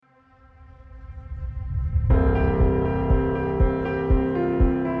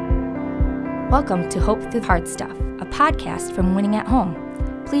Welcome to Hope Through Hard Stuff, a podcast from Winning at Home.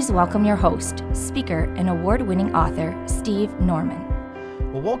 Please welcome your host, speaker, and award-winning author, Steve Norman.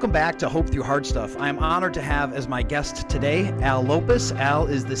 Well, welcome back to Hope Through Hard Stuff. I'm honored to have as my guest today, Al Lopez. Al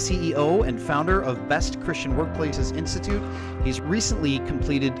is the CEO and founder of Best Christian Workplaces Institute. He's recently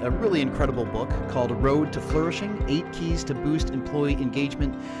completed a really incredible book called Road to Flourishing, 8 Keys to Boost Employee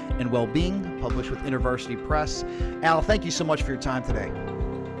Engagement and Well-Being, published with InterVarsity Press. Al, thank you so much for your time today.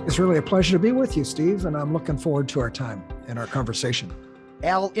 It's really a pleasure to be with you, Steve, and I'm looking forward to our time and our conversation.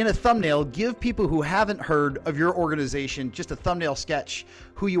 Al, in a thumbnail, give people who haven't heard of your organization just a thumbnail sketch,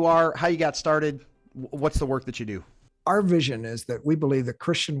 who you are, how you got started, what's the work that you do? Our vision is that we believe that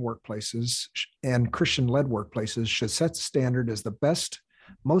Christian workplaces and Christian-led workplaces should set the standard as the best,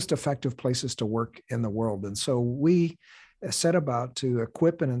 most effective places to work in the world. And so we set about to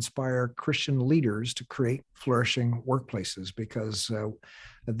equip and inspire Christian leaders to create flourishing workplaces because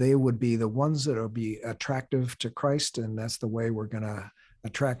they would be the ones that will be attractive to Christ, and that's the way we're going to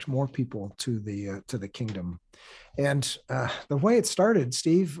attract more people to the kingdom. And the way it started,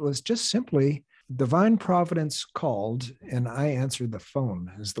 Steve, was just simply divine providence called, and I answered the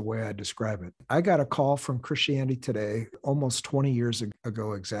phone, is the way I describe it. I got a call from Christianity Today almost 20 years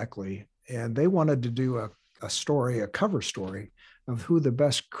ago exactly, and they wanted to do a cover story of who the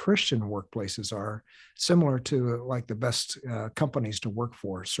best Christian workplaces are, similar to like the best companies to work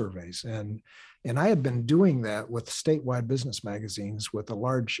for surveys. And I had been doing that with statewide business magazines with a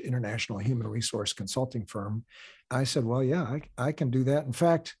large international human resource consulting firm. I said, well, yeah, I can do that. In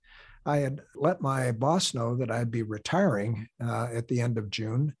fact, I had let my boss know that I'd be retiring at the end of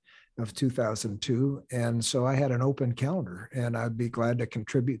June of 2002. And so I had an open calendar and I'd be glad to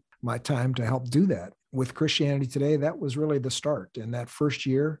contribute my time to help do that. With Christianity Today, that was really the start. In that first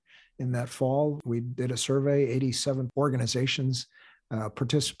year, in that fall, we did a survey, 87 organizations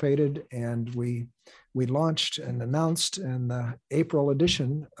participated, and we launched and announced in the April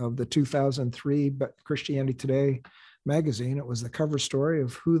edition of the 2003 Christianity Today magazine. It was the cover story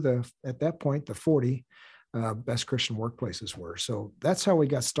of who at that point, the 40 best Christian workplaces were. So that's how we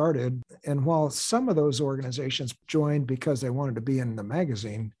got started. And while some of those organizations joined because they wanted to be in the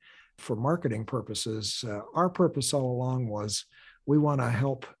magazine for marketing purposes, our purpose all along was we want to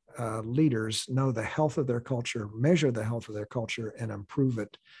help leaders know the health of their culture, measure the health of their culture, and improve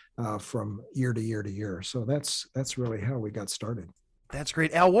it from year to year to year. So that's really how we got started. That's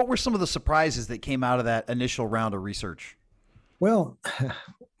great. Al, what were some of the surprises that came out of that initial round of research? Well,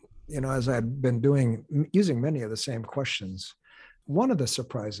 as I'd been using many of the same questions, one of the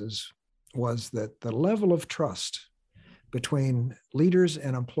surprises was that the level of trust between leaders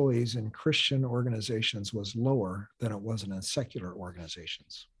and employees in Christian organizations was lower than it was in secular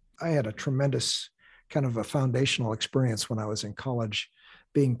organizations. I had a tremendous kind of a foundational experience when I was in college,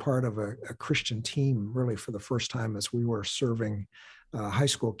 being part of a Christian team really for the first time as we were serving high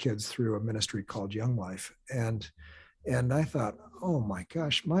school kids through a ministry called Young Life. And I thought, oh my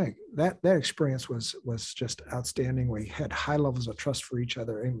gosh, that experience was just outstanding. We had high levels of trust for each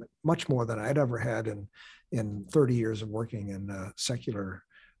other, and much more than I'd ever had in 30 years of working in secular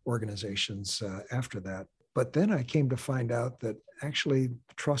organizations after that. But then I came to find out that actually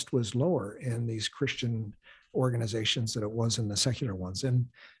trust was lower in these Christian organizations than it was in the secular ones. And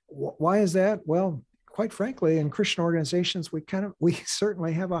why is that? Well, quite frankly, in Christian organizations, we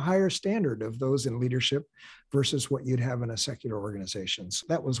certainly have a higher standard of those in leadership versus what you'd have in a secular organization. So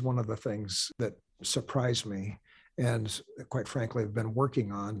that was one of the things that surprised me, and quite frankly, I've been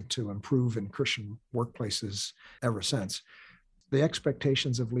working on to improve in Christian workplaces ever since. The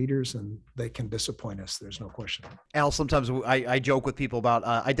expectations of leaders, and they can disappoint us. There's no question. Al, sometimes I joke with people about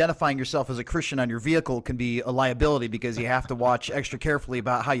identifying yourself as a Christian on your vehicle can be a liability because you have to watch extra carefully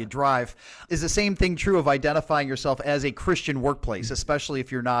about how you drive. Is the same thing true of identifying yourself as a Christian workplace, especially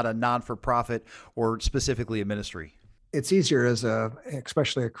if you're not a non-for-profit or specifically a ministry? It's easier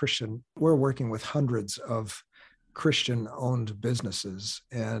especially a Christian. We're working with hundreds of Christian-owned businesses,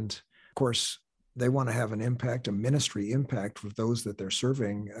 and of course, they want to have an impact, a ministry impact with those that they're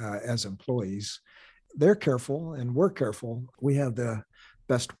serving as employees. They're careful and we're careful. We have the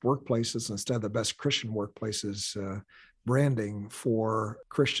best workplaces instead of the best Christian workplaces branding for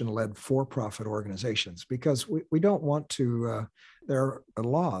Christian-led for-profit organizations because we don't want to, there are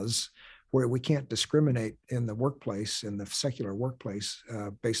laws where we can't discriminate in the workplace, in the secular workplace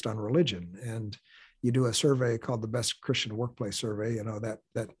based on religion. And you do a survey called the Best Christian Workplace Survey,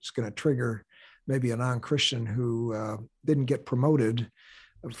 that's going to trigger maybe a non-Christian who didn't get promoted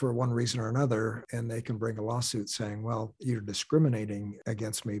for one reason or another, and they can bring a lawsuit saying, well, you're discriminating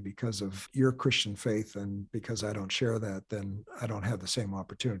against me because of your Christian faith, and because I don't share that, then I don't have the same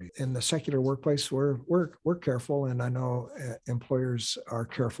opportunity. In the secular workplace, we're careful, and I know employers are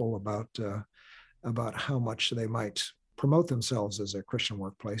careful about how much they might promote themselves as a Christian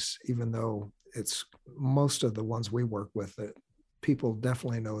workplace, even though it's most of the ones we work with that people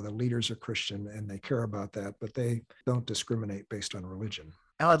definitely know the leaders are Christian and they care about that, but they don't discriminate based on religion.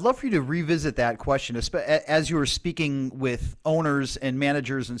 Al, I'd love for you to revisit that question as you were speaking with owners and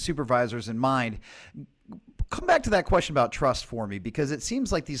managers and supervisors in mind. Come back to that question about trust for me, because it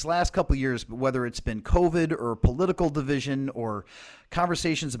seems like these last couple of years, whether it's been COVID or political division or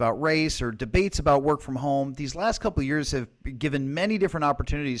conversations about race or debates about work from home, these last couple of years have given many different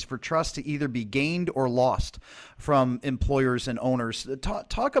opportunities for trust to either be gained or lost from employers and owners.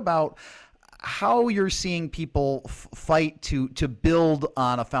 Talk about how you're seeing people fight to build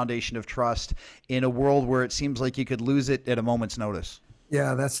on a foundation of trust in a world where it seems like you could lose it at a moment's notice.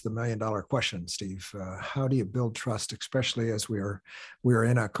 Yeah, that's the $1 million question, Steve. How do you build trust, especially as we are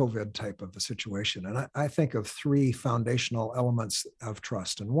in a COVID type of a situation? And I think of three foundational elements of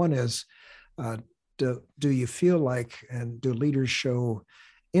trust. And one is, do you feel like, and do leaders show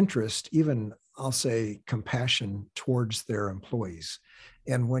interest, even I'll say compassion towards their employees?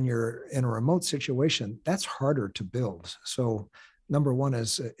 And when you're in a remote situation, that's harder to build. So number one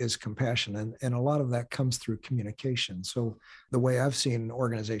is compassion, and a lot of that comes through communication. So the way I've seen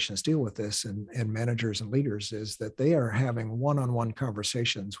organizations deal with this, and managers and leaders, is that they are having one-on-one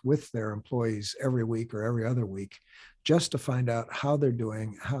conversations with their employees every week or every other week, just to find out how they're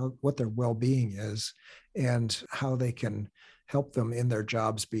doing, what their well-being is, and how they can help them in their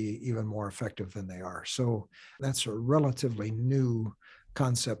jobs be even more effective than they are. So that's a relatively new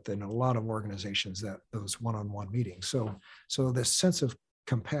concept in a lot of organizations, that those one-on-one meetings. So this sense of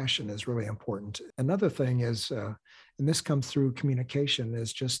compassion is really important. Another thing is, and this comes through communication,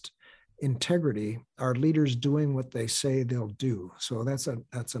 is just integrity. Are leaders doing what they say they'll do? So that's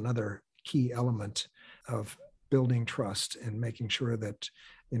another key element of building trust, and making sure that,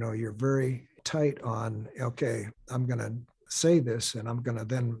 you're very tight on, okay, I'm going to say this and I'm going to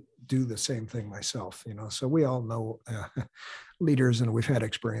then do the same thing myself. So we all know leaders, and we've had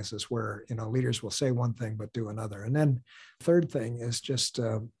experiences where, leaders will say one thing but do another. And then third thing is just,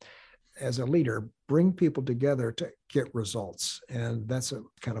 as a leader, bring people together to get results. And that's a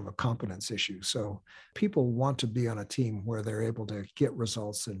kind of a competence issue. So people want to be on a team where they're able to get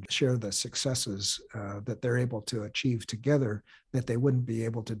results and share the successes that they're able to achieve together that they wouldn't be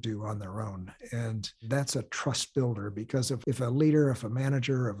able to do on their own. And that's a trust builder, because if a leader, if a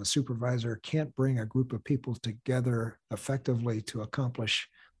manager, if a supervisor can't bring a group of people together effectively to accomplish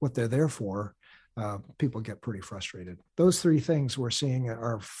what they're there for, people get pretty frustrated. Those three things we're seeing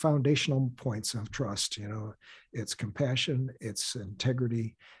are foundational points of trust. It's compassion, it's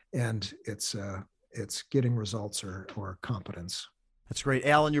integrity, and it's getting results or competence. That's great.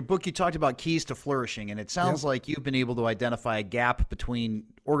 Al, in your book, you talked about keys to flourishing, and it sounds like you've been able to identify a gap between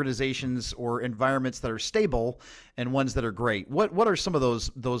organizations or environments that are stable and ones that are great. What are some of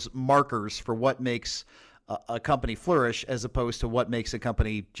those markers for what makes a company flourish, as opposed to what makes a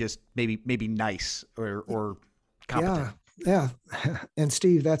company just maybe nice or competent? Yeah. And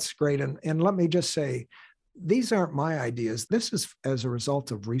Steve, that's great. And let me just say, these aren't my ideas. This is as a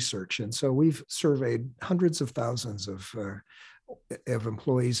result of research. And so we've surveyed hundreds of thousands of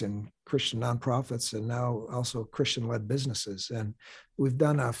employees in Christian nonprofits, and now also Christian-led businesses. And we've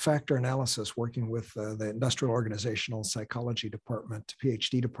done a factor analysis working with the Industrial Organizational Psychology Department,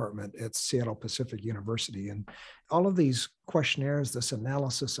 PhD department at Seattle Pacific University. And all of these questionnaires, this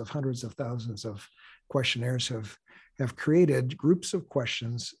analysis of hundreds of thousands of questionnaires, have created groups of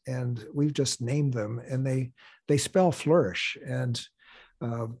questions, and we've just named them, and they spell flourish. And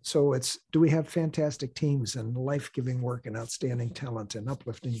so it's, do we have fantastic teams and life-giving work and outstanding talent and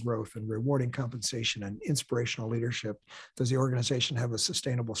uplifting growth and rewarding compensation and inspirational leadership? Does the organization have a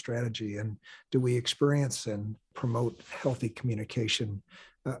sustainable strategy? And do we experience and promote healthy communication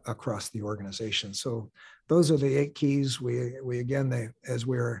across the organization? So those are the 8 keys. We again, as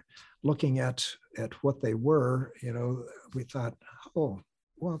we're looking at what they were, we thought,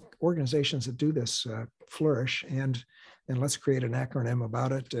 organizations that do this flourish, and let's create an acronym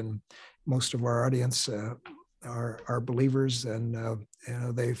about it. And most of our audience are believers, and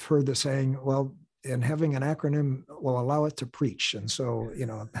they've heard the saying, and having an acronym will allow it to preach. And so,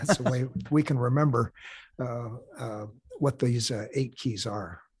 that's the way we can remember what these 8 keys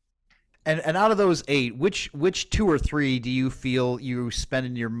are. And out of those 8, which 2 or 3 do you feel you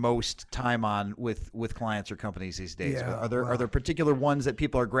spending your most time on with clients or companies these days? Yeah, are there particular ones that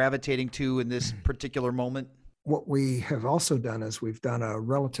people are gravitating to in this particular moment? What we have also done is we've done a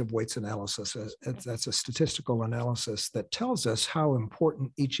relative weights analysis. That's a statistical analysis that tells us how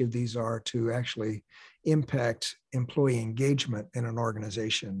important each of these are to actually impact employee engagement in an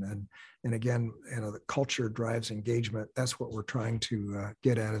organization. And again, the culture drives engagement. That's what we're trying to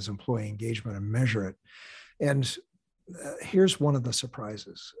get at, is employee engagement, and measure it. And here's one of the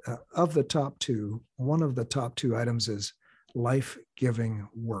surprises. Of the top 2, one of the top 2 items is life-giving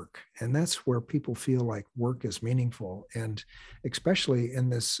work. And that's where people feel like work is meaningful. And especially in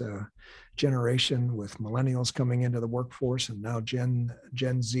this generation with millennials coming into the workforce, and now Gen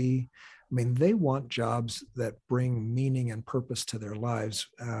Z, I mean, they want jobs that bring meaning and purpose to their lives.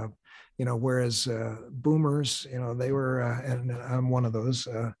 Whereas boomers, they were, and I'm one of those,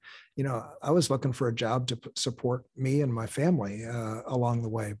 I was looking for a job to support me and my family along the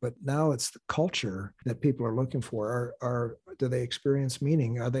way. But now it's the culture that people are looking for. Do they experience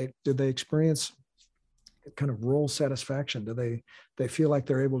meaning? Do they experience kind of role satisfaction? Do they feel like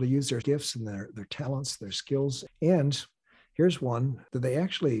they're able to use their gifts and their talents, their skills? And here's one: do they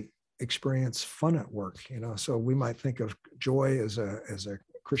actually experience fun at work? So we might think of joy as a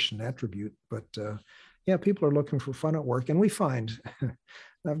Christian attribute, but people are looking for fun at work. And we find,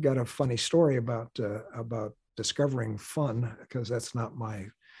 I've got a funny story about discovering fun, because that's not my,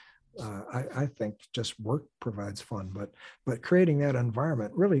 I think just work provides fun, but creating that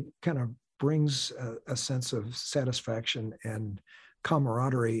environment really kind of brings a sense of satisfaction and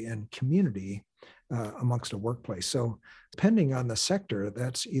camaraderie and community amongst a workplace. So depending on the sector,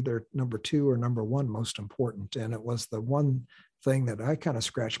 that's either number 2 or number 1 most important. And it was the one thing that I kind of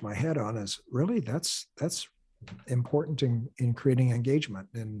scratched my head on, is really that's important in creating engagement.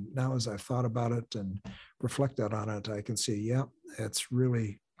 And now as I've thought about it and reflected on it, I can see, it's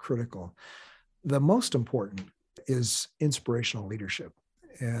really critical. The most important is inspirational leadership.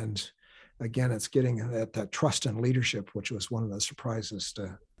 And again, it's getting at that trust in leadership, which was one of the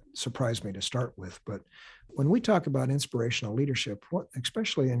surprised me to start with. But when we talk about inspirational leadership,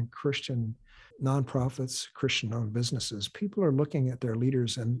 especially in Christian nonprofits, Christian-owned businesses, people are looking at their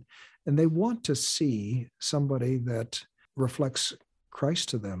leaders and they want to see somebody that reflects Christ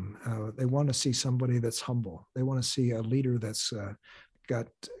to them. They want to see somebody that's humble. They want to see a leader that's got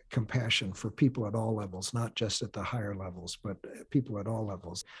compassion for people at all levels, not just at the higher levels, but people at all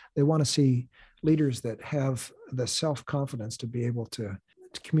levels. They want to see leaders that have the self-confidence to be able to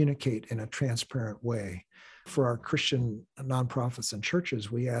communicate in a transparent way. For our Christian nonprofits and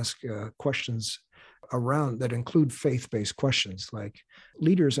churches, we ask questions around that include faith-based questions, like,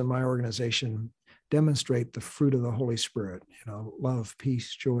 leaders in my organization demonstrate the fruit of the Holy Spirit, love,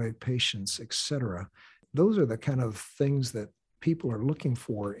 peace, joy, patience, etc. Those are the kind of things that people are looking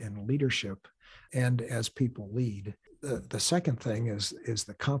for in leadership and as people lead. The second thing is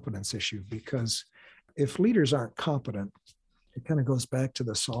the competence issue, because if leaders aren't competent, it kind of goes back to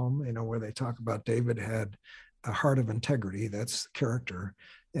the Psalm, where they talk about David had a heart of integrity, that's character,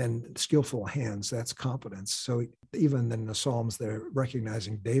 and skillful hands, that's competence. So even in the Psalms, they're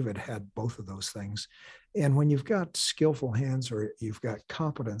recognizing David had both of those things. And when you've got skillful hands, or you've got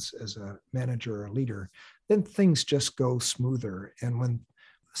competence as a manager or a leader, then things just go smoother. And when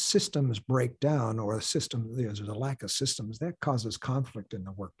systems break down, or there's a lack of systems, that causes conflict in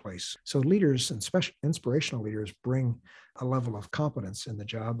the workplace. So leaders, and special inspirational leaders, bring a level of competence in the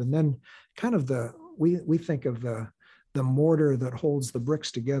job. And then kind of we think of the mortar that holds the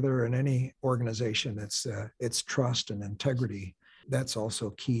bricks together in any organization. It's trust and integrity. That's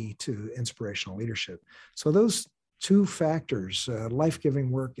also key to inspirational leadership. So those 2 factors,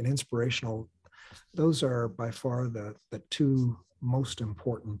 life-giving work and inspirational, those are by far the 2 most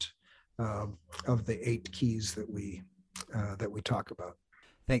important of the 8 keys that we talk about.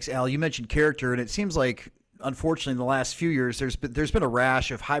 Thanks, Al. You mentioned character, and it seems like, unfortunately, in the last few years, there's been a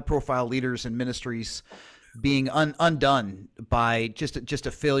rash of high-profile leaders and ministries being undone by just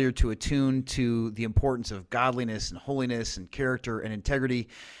a failure to attune to the importance of godliness and holiness and character and integrity.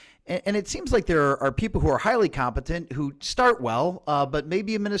 And it seems like there are people who are highly competent who start well, but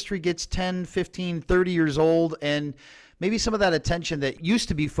maybe a ministry gets 10, 15, 30 years old, and maybe some of that attention that used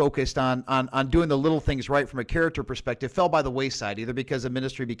to be focused on doing the little things right from a character perspective fell by the wayside, either because a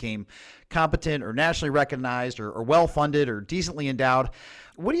ministry became competent or nationally recognized or well-funded or decently endowed.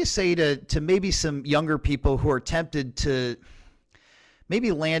 What do you say to maybe some younger people who are tempted to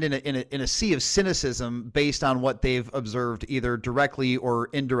maybe land in a sea of cynicism based on what they've observed either directly or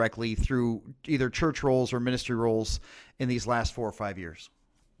indirectly through either church roles or ministry roles in these last 4 or 5 years?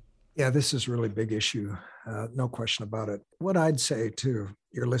 Yeah, this is a really big issue. No question about it. What I'd say to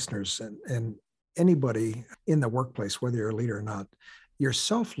your listeners and anybody in the workplace, whether you're a leader or not, your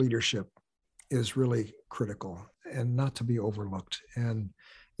self-leadership is really critical and not to be overlooked. And,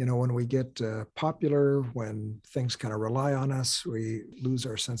 when we get popular, when things kind of rely on us, we lose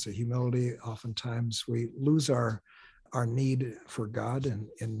our sense of humility. Oftentimes we lose our need for God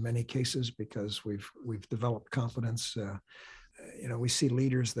in many cases because we've developed confidence. We see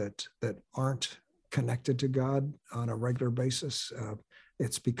leaders that aren't connected to God on a regular basis.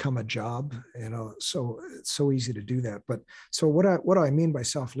 It's become a job, so it's so easy to do that. But so what do I mean by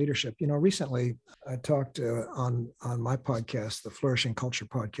self-leadership? Recently I talked on my podcast, the Flourishing Culture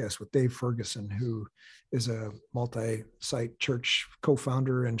podcast, with Dave Ferguson, who is a multi-site church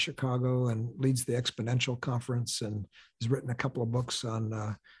co-founder in Chicago and leads the Exponential Conference, and has written a couple of books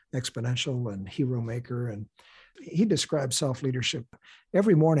on Exponential and Hero Maker. And he describes self-leadership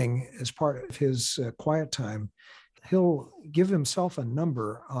every morning as part of his quiet time. He'll give himself a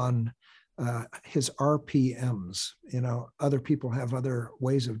number on his RPMs. Other people have other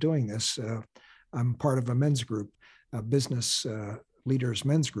ways of doing this. I'm part of a men's group, a business leaders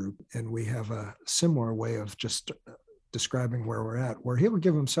men's group, and we have a similar way of just describing where we're at, where he'll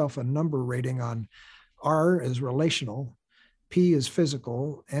give himself a number rating on R is relational, P is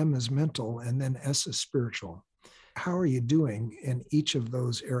physical, M is mental, and then S is spiritual. How are you doing in each of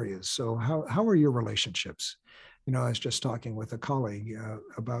those areas? So how are your relationships? I was just talking with a colleague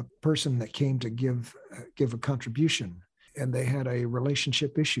about a person that came to give a contribution, and they had a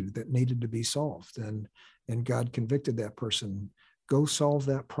relationship issue that needed to be solved. And God convicted that person, go solve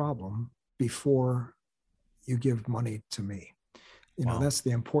that problem before you give money to me. Wow. That's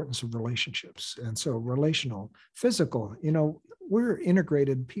the importance of relationships. And so relational, physical, we're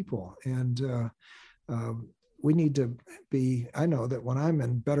integrated people, and we need to be, I know that when I'm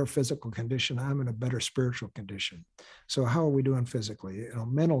in better physical condition, I'm in a better spiritual condition. So how are we doing physically?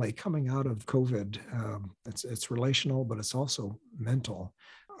 Mentally, coming out of COVID, it's relational, but it's also mental.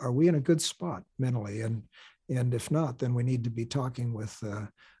 Are we in a good spot mentally? And if not, then we need to be talking with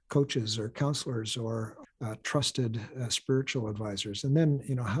coaches or counselors or trusted spiritual advisors. And then,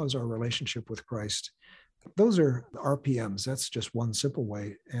 how's our relationship with Christ? Those are RPMs. That's just one simple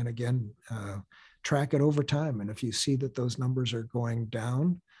way. And again, track it over time. And if you see that those numbers are going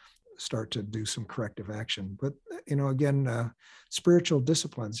down, start to do some corrective action. But, again, spiritual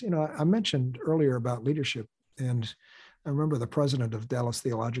disciplines. I mentioned earlier about leadership, and I remember the president of Dallas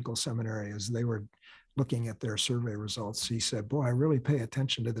Theological Seminary, as they were looking at their survey results, he said, boy, I really pay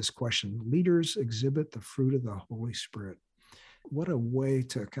attention to this question. Leaders exhibit the fruit of the Holy Spirit. What a way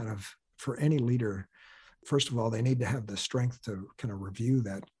to kind of, for any leader, first of all, they need to have the strength to kind of review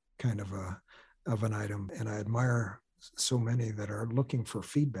that kind of an item. And I admire so many that are looking for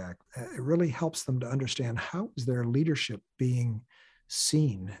feedback. It really helps them to understand how is their leadership being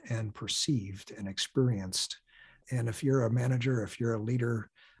seen and perceived and experienced. And if you're a manager, if you're a leader,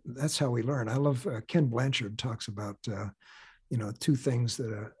 that's how we learn. I love Ken Blanchard talks about, two things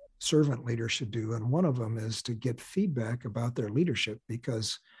that a servant leader should do. And one of them is to get feedback about their leadership,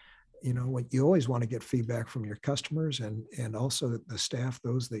 because what you always want to get feedback from your customers and also the staff,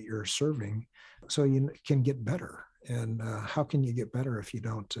 those that you're serving, so you can get better. And how can you get better if you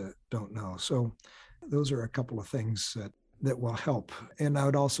don't know? So those are a couple of things that will help. And I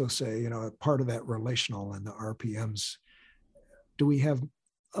would also say, part of that relational and the RPMs, do we have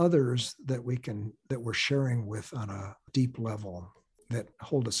others that we're sharing with on a deep level that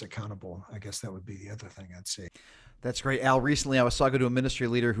hold us accountable? I guess that would be the other thing I'd say. That's great. Al, recently I was talking to a ministry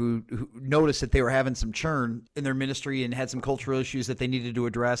leader who noticed that they were having some churn in their ministry and had some cultural issues that they needed to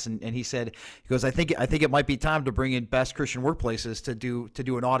address. And he said, I think it might be time to bring in Best Christian Workplaces to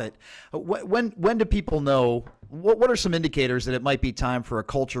do an audit. When do people know, what are some indicators that it might be time for a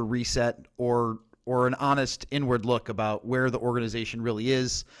culture reset or an honest inward look about where the organization really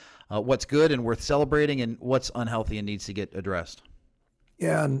is, what's good and worth celebrating, and what's unhealthy and needs to get addressed?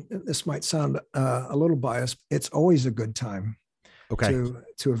 Yeah, and this might sound a little biased. It's always a good time to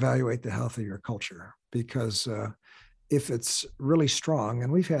evaluate the health of your culture, because if it's really strong,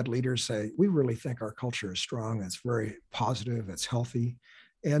 and we've had leaders say, we really think our culture is strong, it's very positive, it's healthy,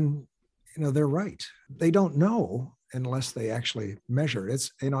 and they're right. They don't know unless they actually measure it.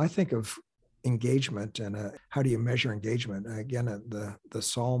 I think of engagement and how do you measure engagement? Again, the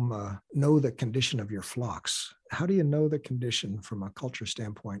Psalm, know the condition of your flocks. How do you know the condition from a culture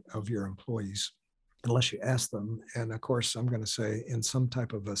standpoint of your employees? Unless you ask them. And of course, I'm going to say in some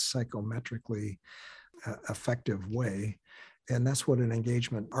type of a psychometrically effective way. And that's what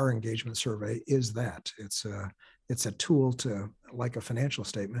our engagement survey is. That it's a tool to, like a financial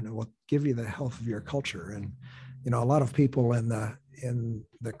statement, it will give you the health of your culture. And, a lot of people in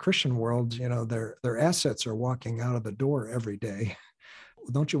the Christian world, their assets are walking out of the door every day.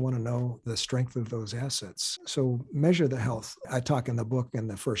 Don't you want to know the strength of those assets? So measure the health. I talk in the book in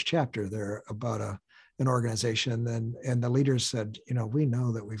the first chapter there about an organization, and the leaders said, we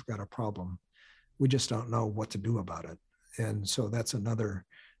know that we've got a problem. We just don't know what to do about it. And so that's another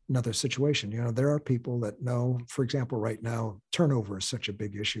situation. There are people that know, for example, right now, turnover is such a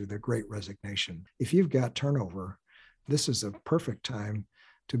big issue, the Great Resignation. If you've got turnover, this is a perfect time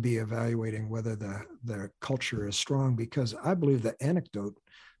to be evaluating whether the culture is strong, because I believe the antidote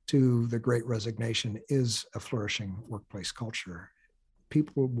to the Great Resignation is a flourishing workplace culture.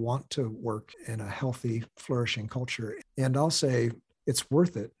 People want to work in a healthy, flourishing culture. And I'll say it's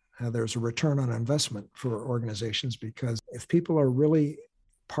worth it. There's a return on investment for organizations, because if people are really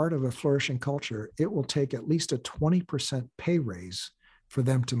part of a flourishing culture, it will take at least a 20% pay raise for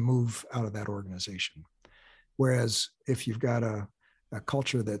them to move out of that organization. Whereas if you've got a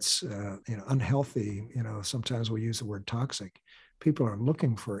culture that's unhealthy, sometimes we use the word toxic. People are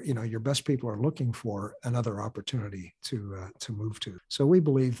looking for, your best people are looking for another opportunity to move to. So we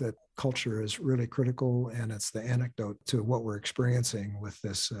believe that culture is really critical, and it's the antidote to what we're experiencing with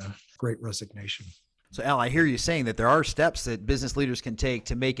this Great Resignation. So Al, I hear you saying that there are steps that business leaders can take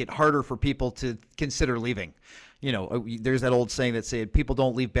to make it harder for people to consider leaving. There's that old saying that said, people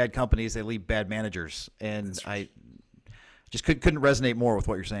don't leave bad companies, they leave bad managers. And I just couldn't resonate more with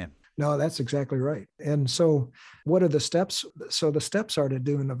what you're saying. No, that's exactly right. And so what are the steps? So the steps are to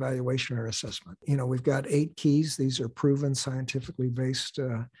do an evaluation or assessment. We've got 8 keys. These are proven scientifically based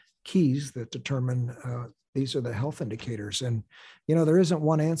keys that determine these are the health indicators. And, there isn't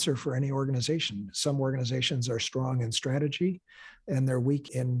one answer for any organization. Some organizations are strong in strategy and they're weak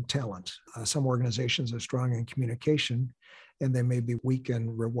in talent. Some organizations are strong in communication and they may be weak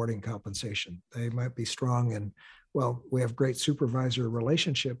in rewarding compensation. They might be strong in, we have great supervisor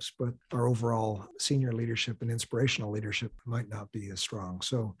relationships, but our overall senior leadership and inspirational leadership might not be as strong.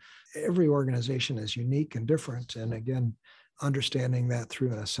 So every organization is unique and different. And again, understanding that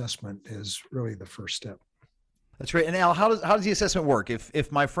through an assessment is really the first step. That's great. And Al, how does the assessment work?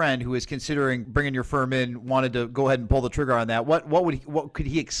 If my friend who is considering bringing your firm in wanted to go ahead and pull the trigger on that, what could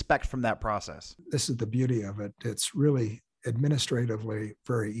he expect from that process? This is the beauty of it. It's really administratively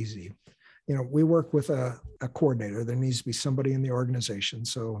very easy. We work with a coordinator. There needs to be somebody in the organization.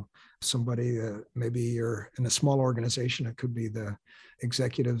 So somebody, maybe you're in a small organization, it could be the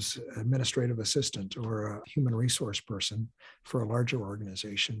executive's administrative assistant or a human resource person for a larger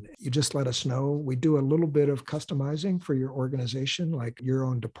organization. You just let us know. We do a little bit of customizing for your organization, like your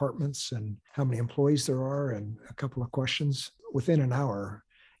own departments and how many employees there are and a couple of questions. Within an hour,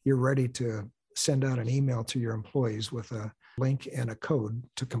 you're ready to send out an email to your employees with a link and a code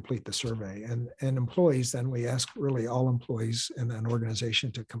to complete the survey. And employees, then we ask really all employees in an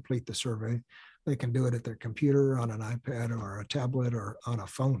organization to complete the survey. They can do it at their computer, on an iPad or a tablet or on a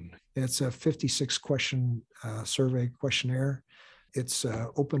phone. It's a 56 question survey questionnaire. It's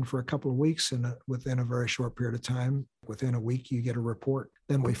open for a couple of weeks, and within a very short period of time, within a week, you get a report.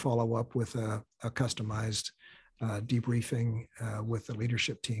 Then we follow up with a customized debriefing with the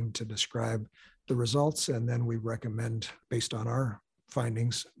leadership team to describe the results. And then we recommend, based on our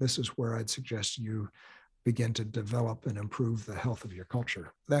findings, this is where I'd suggest you begin to develop and improve the health of your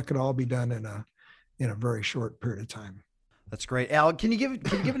culture. That could all be done in a very short period of time. That's great. Al, can you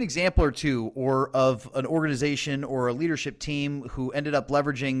give an example or two of an organization or a leadership team who ended up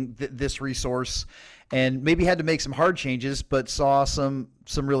leveraging this resource and maybe had to make some hard changes, but saw some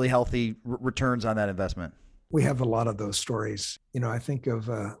really healthy returns on that investment? We have a lot of those stories. I think of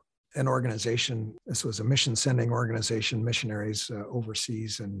an organization. This was a mission sending organization, missionaries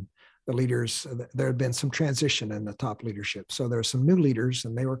overseas, and the leaders, there had been some transition in the top leadership. So there were some new leaders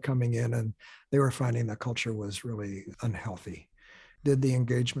and they were coming in and they were finding the culture was really unhealthy. Did the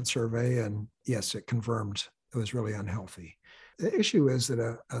engagement survey, and yes, it confirmed it was really unhealthy. The issue is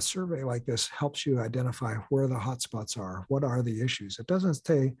that a survey like this helps you identify where the hotspots are. What are the issues? It doesn't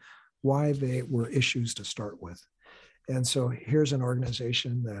say why they were issues to start with. And so here's an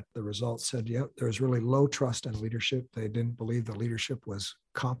organization that the results said, there was really low trust in leadership. They didn't believe the leadership was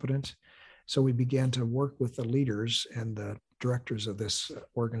competent. So we began to work with the leaders and the directors of this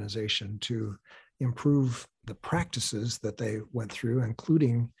organization to improve the practices that they went through,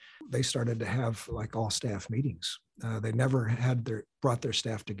 including they started to have like all staff meetings. They never had brought their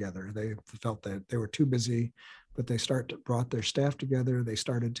staff together. They felt that they were too busy, but they brought their staff together. They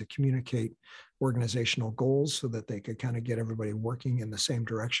started to communicate organizational goals so that they could kind of get everybody working in the same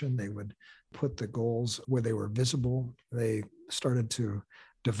direction. They would put the goals where they were visible. They started to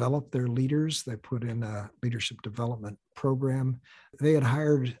develop their leaders. They put in a leadership development program. They had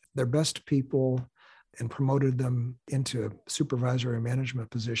hired their best people and promoted them into supervisory management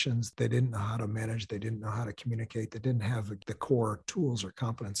positions. They didn't know how to manage. They didn't know how to communicate. They didn't have the core tools or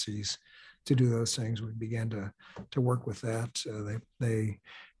competencies to do those things. We began to work with that. They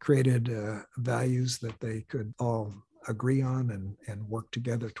created values that they could all agree on and work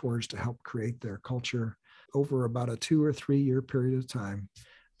together towards to help create their culture. Over about a 2 or 3 year period of time,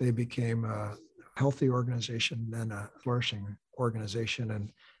 they became a healthy organization and a flourishing organization.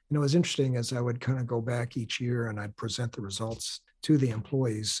 And it was interesting as I would kind of go back each year and I'd present the results to the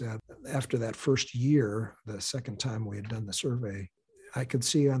employees. After that first year, the second time we had done the survey, I could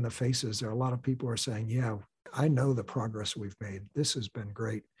see on the faces, there are a lot of people who are saying, yeah, I know the progress we've made. This has been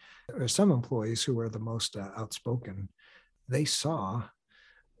great. There are some employees who are the most outspoken. They saw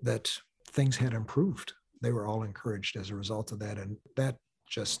that things had improved. They were all encouraged as a result of that. And that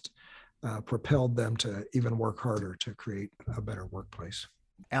just propelled them to even work harder to create a better workplace.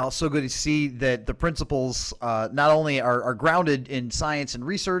 Al, it's so good to see that the principles not only are grounded in science and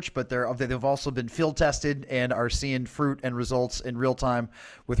research, but they've also been field tested and are seeing fruit and results in real time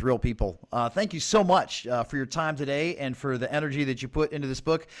with real people. Thank you so much for your time today and for the energy that you put into this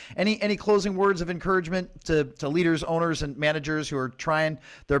book. Any closing words of encouragement to leaders, owners, and managers who are trying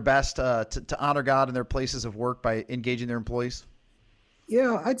their best to honor God in their places of work by engaging their employees?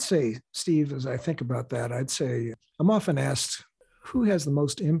 Yeah, I'd say, Steve, as I think about that, I'd say I'm often asked, who has the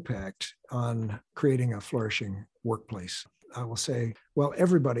most impact on creating a flourishing workplace? I will say, well,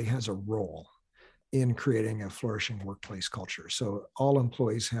 everybody has a role in creating a flourishing workplace culture. So all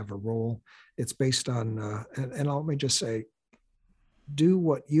employees have a role. It's based on, and let me just say, do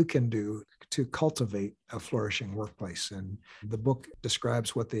what you can do to cultivate a flourishing workplace. And the book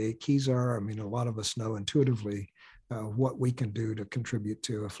describes what the 8 keys are. I mean, a lot of us know intuitively what we can do to contribute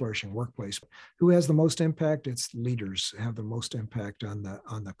to a flourishing workplace. Who has the most impact? It's leaders have the most impact on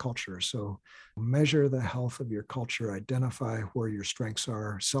the culture. So measure the health of your culture, identify where your strengths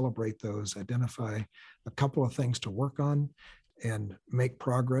are, celebrate those, identify a couple of things to work on and make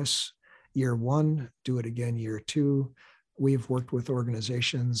progress. Year 1, do it again year 2. We've worked with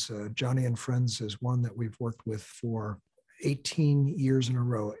organizations. Johnny and Friends is one that we've worked with for 18 years in a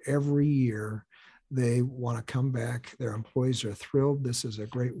row. Every year, they want to come back. Their employees are thrilled. This is a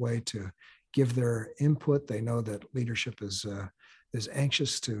great way to give their input. They know that leadership is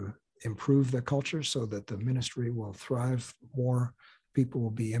anxious to improve the culture so that the ministry will thrive. More people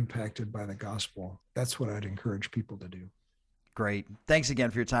will be impacted by the gospel. That's what I'd encourage people to do. Great. Thanks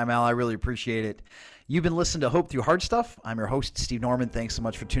again for your time, Al. I really appreciate it. You've been listening to Hope Through Hard Stuff. I'm your host, Steve Norman. Thanks so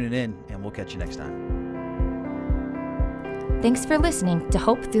much for tuning in, and we'll catch you next time. Thanks for listening to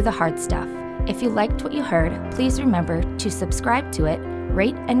Hope Through the Hard Stuff. If you liked what you heard, please remember to subscribe to it,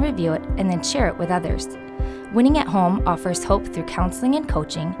 rate and review it, and then share it with others. Winning at Home offers hope through counseling and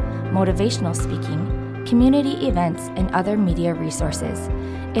coaching, motivational speaking, community events, and other media resources.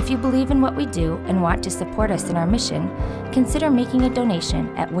 If you believe in what we do and want to support us in our mission, consider making a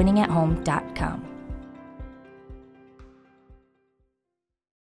donation at winningathome.com.